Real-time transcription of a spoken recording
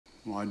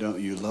Why don't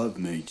you love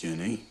me,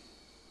 Jenny?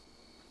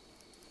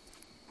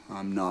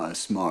 I'm not a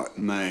smart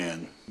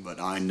man, but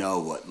I know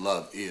what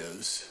love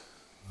is.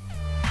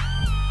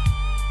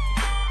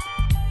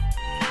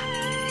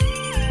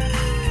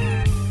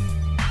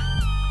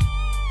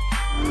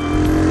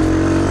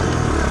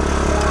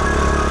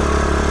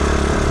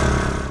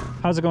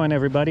 How's it going,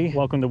 everybody?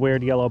 Welcome to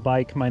Weird Yellow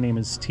Bike. My name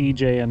is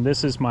TJ and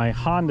this is my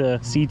Honda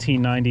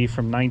CT90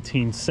 from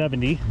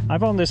 1970.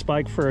 I've owned this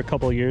bike for a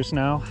couple years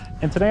now,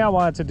 and today I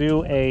wanted to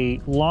do a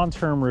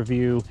long-term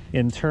review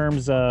in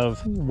terms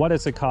of what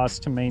does it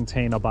cost to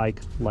maintain a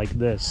bike like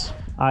this.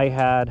 I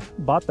had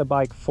bought the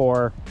bike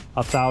for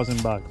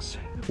 $1,000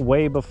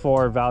 way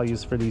before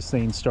values for these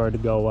things started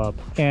to go up,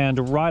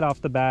 and right off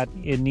the bat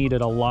it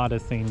needed a lot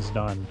of things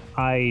done.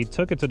 I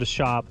took it to the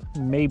shop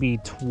maybe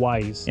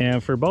twice,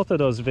 and for both of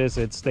those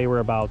visits they were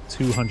about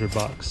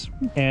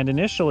 $200. And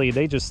initially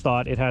they just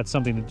thought it had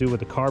something to do with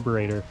the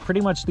carburetor.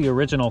 Pretty much the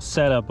original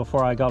setup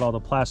before I got all the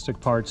plastic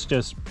parts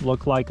just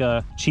looked like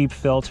a cheap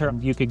filter.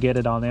 You could get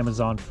it on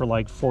Amazon for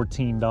like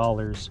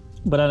 $14.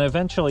 But then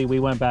eventually we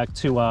went back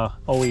to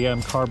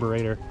OEM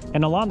carburetor,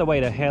 and along the way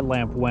the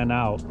headlamp went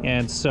out,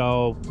 and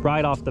so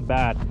right off the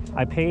bat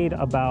I paid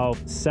about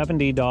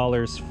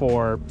 $70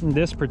 for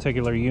this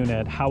particular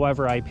unit.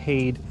 However, I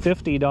paid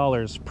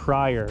 $50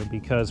 prior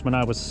because when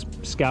I was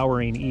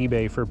scouring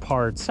eBay for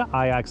parts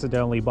I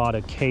accidentally bought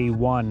a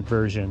K1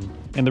 version.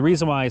 And the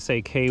reason why I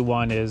say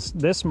K1 is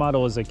this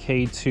model is a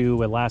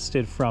K2. It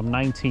lasted from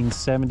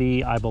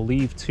 1970 I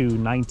believe to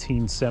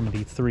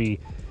 1973.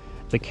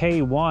 The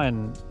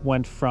K1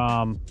 went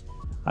from,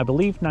 I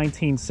believe,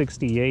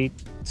 1968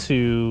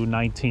 to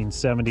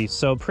 1970.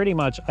 So pretty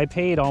much I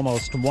paid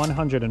almost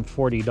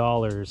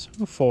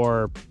 $140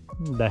 for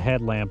the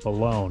headlamp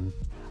alone.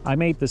 I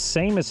made the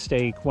same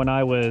mistake when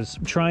I was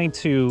trying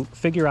to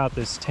figure out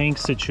this tank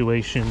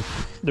situation.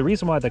 The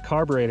reason why the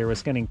carburetor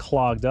was getting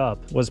clogged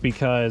up was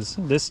because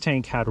this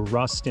tank had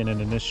rust in it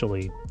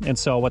initially. And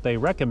so what they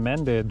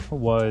recommended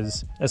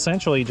was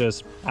essentially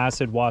just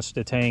acid wash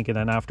the tank and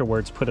then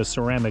afterwards put a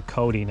ceramic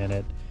coating in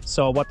it.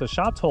 So what the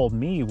shop told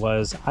me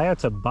was I had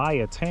to buy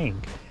a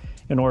tank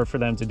in order for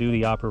them to do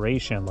the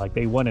operation. Like,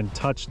 they wouldn't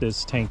touch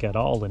this tank at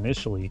all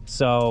initially.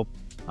 So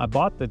I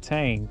bought the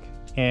tank,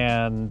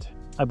 and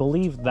I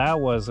believe that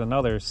was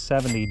another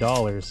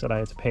 $70 that I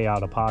had to pay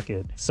out of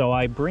pocket. So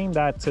I bring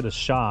that to the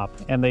shop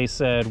and they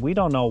said, we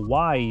don't know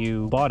why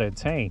you bought a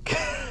tank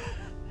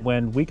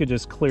when we could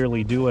just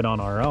clearly do it on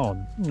our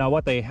own. Now,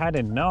 what they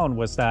hadn't known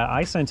was that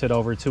I sent it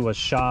over to a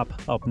shop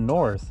up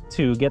north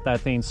to get that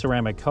thing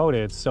ceramic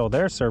coated, so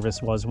their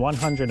service was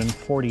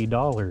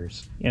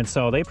 $140. And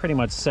so they pretty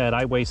much said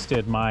I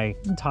wasted my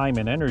time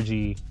and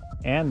energy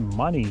and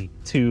money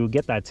to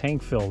get that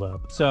tank filled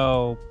up.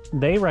 So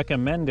they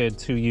recommended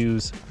to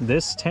use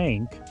this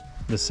tank,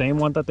 the same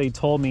one that they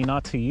told me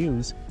not to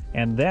use,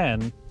 and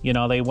then, you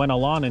know, they went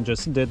along and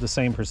just did the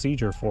same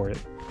procedure for it.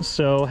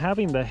 So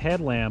having the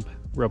headlamp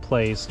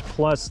replaced,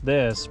 plus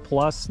this,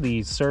 plus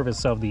the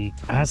service of the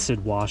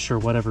acid wash or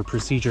whatever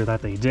procedure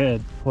that they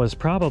did, was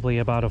probably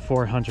about a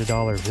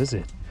 $400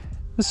 visit.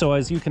 So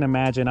as you can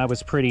imagine, I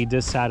was pretty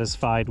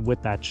dissatisfied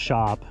with that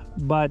shop,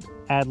 but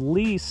at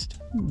least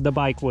the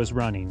bike was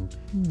running.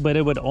 But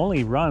it would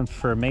only run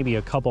for maybe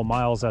a couple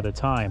miles at a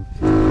time.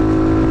 Yep,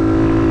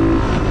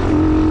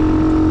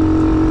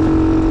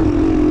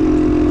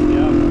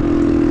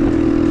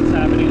 it's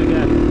happening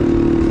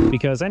again.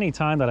 Because any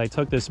time that I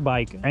took this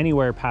bike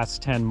anywhere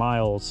past 10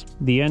 miles,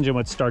 the engine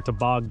would start to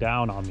bog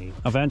down on me,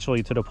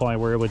 eventually to the point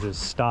where it would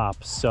just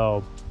stop.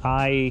 So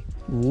I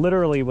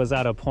literally was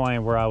at a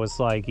point where I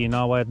was like, you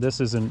know what, this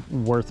isn't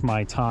worth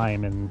my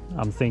time, and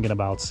I'm thinking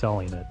about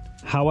selling it.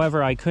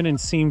 However, I couldn't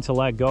seem to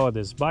let go of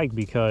this bike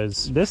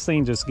because this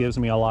thing just gives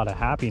me a lot of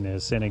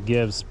happiness, and it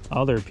gives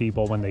other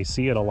people, when they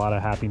see it, a lot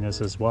of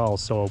happiness as well.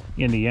 So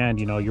in the end,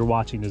 you know, you're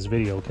watching this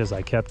video because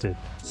I kept it.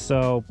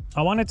 So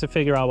I wanted to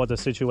figure out what the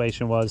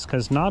situation was,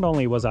 because not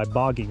only was I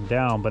bogging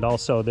down, but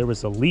also there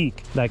was a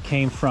leak that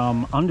came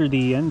from under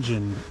the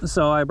engine.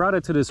 So I brought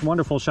it to this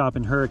wonderful shop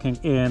in Hurricane,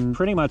 and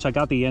pretty much I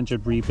got the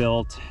engine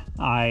rebuilt.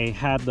 I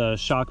had the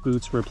shock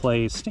boots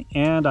replaced,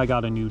 and I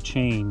got a new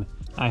chain.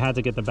 I had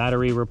to get the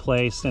battery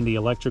replaced and the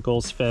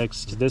electricals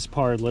fixed. This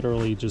part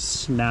literally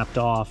just snapped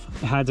off.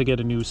 I had to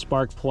get a new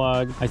spark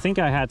plug. I think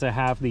I had to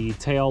have the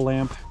tail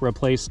lamp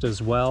replaced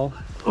as well.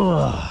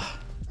 Ugh.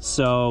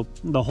 So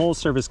the whole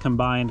service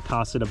combined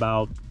costed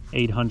about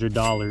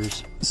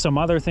 $800. Some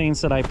other things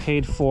that I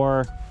paid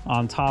for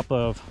on top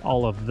of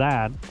all of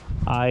that,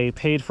 I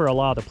paid for a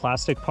lot of the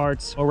plastic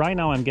parts. Well, right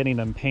now I'm getting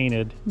them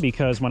painted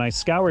because when I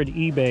scoured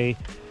eBay,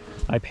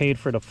 I paid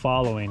for the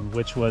following,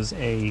 which was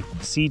a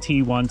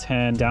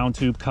CT110 down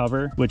tube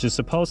cover, which is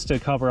supposed to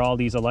cover all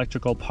these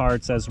electrical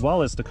parts as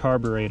well as the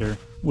carburetor,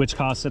 which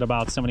costed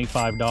about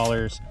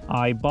 $75.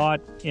 I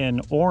bought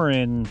an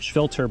orange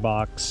filter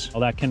box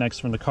that connects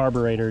from the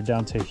carburetor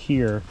down to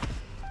here,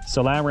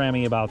 So that ran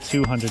me about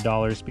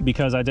 $200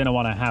 because I didn't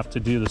want to have to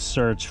do the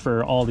search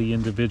for all the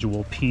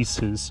individual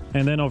pieces.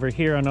 And then over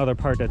here, another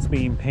part that's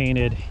being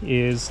painted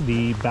is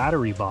the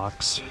battery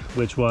box,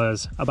 which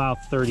was about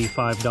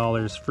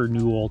 $35 for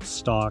new old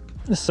stock.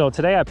 So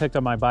today I picked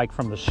up my bike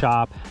from the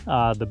shop.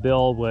 The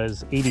bill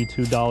was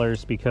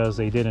 $82 because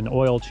they did an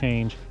oil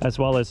change, as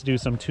well as do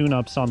some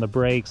tune-ups on the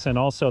brakes, and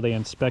also they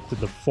inspected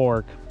the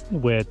fork,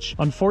 which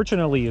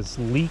unfortunately is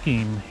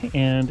leaking,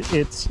 and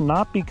it's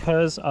not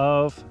because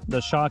of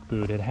the shock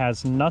boot. It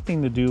has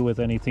nothing to do with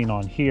anything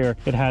on here.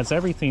 It has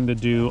everything to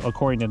do,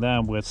 according to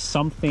them, with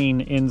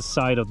something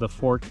inside of the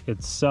fork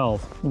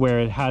itself where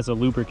it has a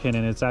lubricant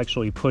and it's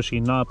actually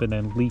pushing up and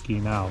then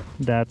leaking out.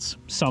 That's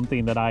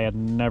something that I had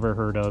never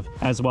heard of,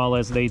 as well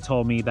as they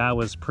told me that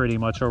was pretty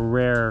much a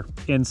rare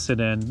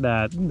incident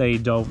that they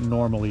don't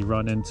normally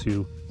run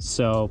into.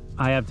 So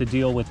I have to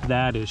deal with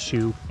that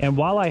issue. And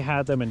while I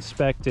had them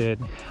inspected,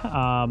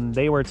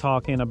 they were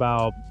talking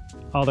about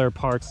other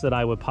parts that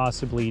I would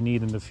possibly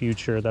need in the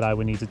future that I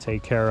would need to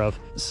take care of.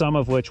 Some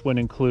of which would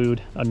include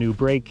a new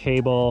brake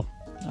cable,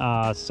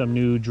 some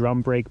new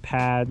drum brake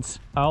pads.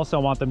 I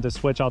also want them to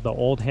switch out the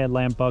old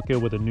headlamp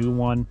bucket with a new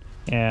one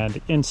and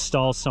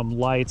install some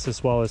lights,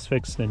 as well as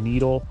fix the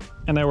needle.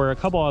 And there were a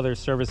couple other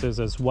services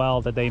as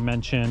well that they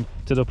mentioned,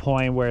 to the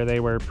point where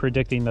they were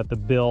predicting that the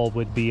bill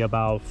would be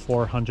about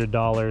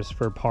 $400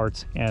 for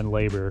parts and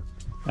labor,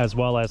 as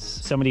well as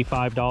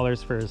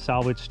 $75 for a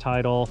salvage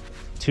title,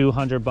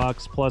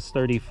 $200 plus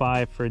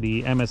 $35 for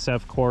the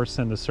MSF course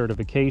and the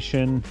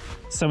certification,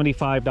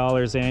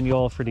 $75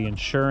 annual for the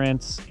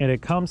insurance, and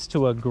it comes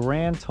to a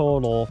grand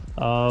total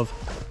of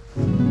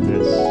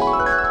this,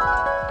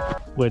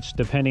 which,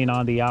 depending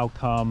on the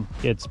outcome,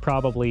 it's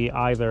probably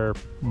either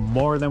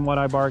more than what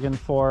I bargained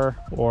for,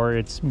 or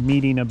it's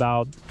meeting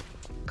about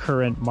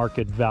current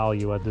market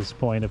value at this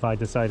point if I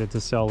decided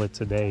to sell it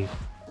today.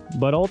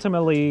 But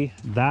ultimately,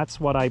 that's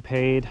what I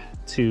paid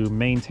to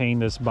maintain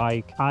this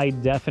bike. I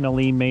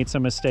definitely made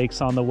some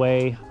mistakes on the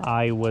way.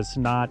 I was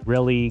not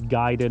really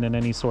guided in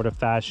any sort of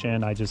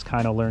fashion. I just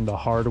kind of learned the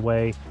hard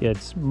way.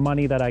 It's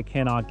money that I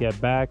cannot get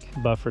back,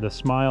 but for the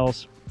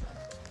smiles,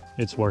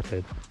 it's worth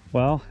it.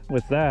 Well,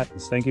 with that,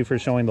 thank you for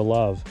showing the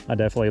love. I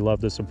definitely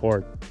love the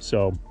support.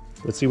 So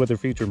let's see what the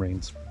future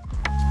brings.